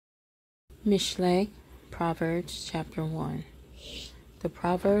Mishlαία, Proverbs chapter 1. The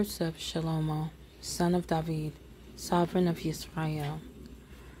Proverbs of Shlomo, son of David, sovereign of Israel.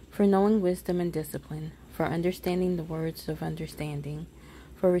 For knowing wisdom and discipline, for understanding the words of understanding,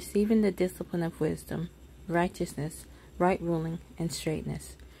 for receiving the discipline of wisdom, righteousness, right ruling, and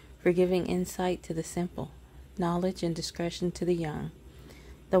straightness, for giving insight to the simple, knowledge and discretion to the young.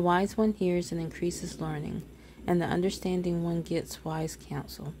 The wise one hears and increases learning, and the understanding one gets wise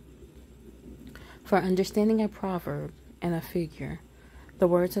counsel. For understanding a proverb and a figure, the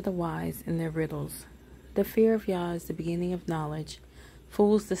words of the wise and their riddles. The fear of Yah is the beginning of knowledge.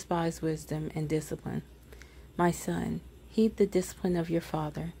 Fools despise wisdom and discipline. My son, heed the discipline of your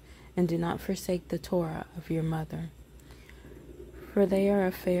father, and do not forsake the Torah of your mother. For they are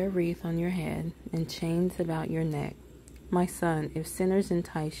a fair wreath on your head, and chains about your neck. My son, if sinners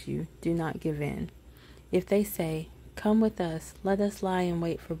entice you, do not give in. If they say, "Come with us, let us lie in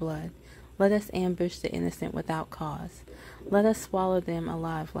wait for blood. Let us ambush the innocent without cause. Let us swallow them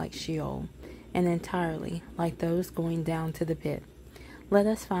alive like Sheol, and entirely like those going down to the pit. Let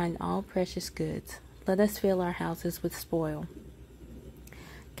us find all precious goods. Let us fill our houses with spoil.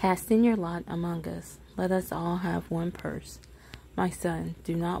 Cast in your lot among us. Let us all have one purse. My son,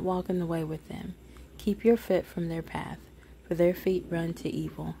 do not walk in the way with them. Keep your foot from their path, for their feet run to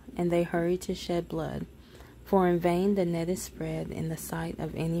evil, and they hurry to shed blood. For in vain the net is spread in the sight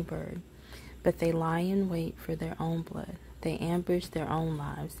of any bird. But they lie in wait for their own blood. They ambush their own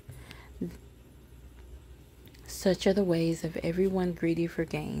lives. Such are the ways of everyone greedy for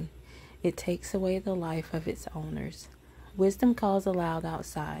gain. It takes away the life of its owners. Wisdom calls aloud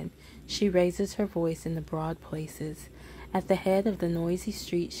outside. She raises her voice in the broad places. At the head of the noisy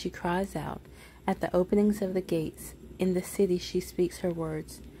streets she cries out. At the openings of the gates, in the city she speaks her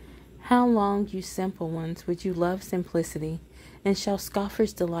words. How long, you simple ones, would you love simplicity? And shall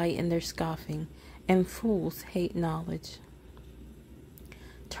scoffers delight in their scoffing, and fools hate knowledge?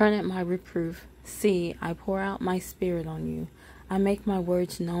 Turn at my reproof. See, I pour out my spirit on you. I make my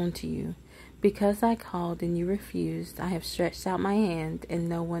words known to you. Because I called and you refused, I have stretched out my hand and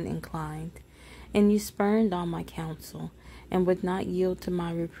no one inclined. And you spurned all my counsel, and would not yield to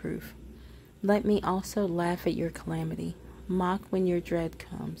my reproof. Let me also laugh at your calamity. Mock when your dread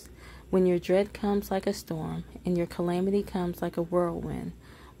comes. When your dread comes like a storm, and your calamity comes like a whirlwind,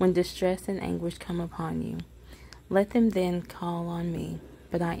 when distress and anguish come upon you. Let them then call on me,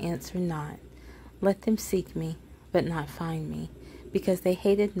 but I answer not. Let them seek me, but not find me, because they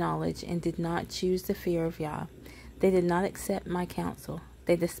hated knowledge and did not choose the fear of Yah. They did not accept my counsel.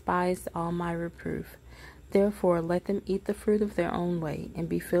 They despised all my reproof. Therefore let them eat the fruit of their own way, and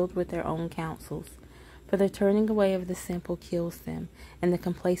be filled with their own counsels. For the turning away of the simple kills them, and the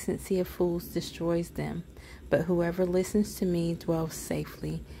complacency of fools destroys them. But whoever listens to me dwells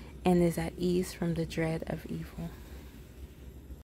safely, and is at ease from the dread of evil.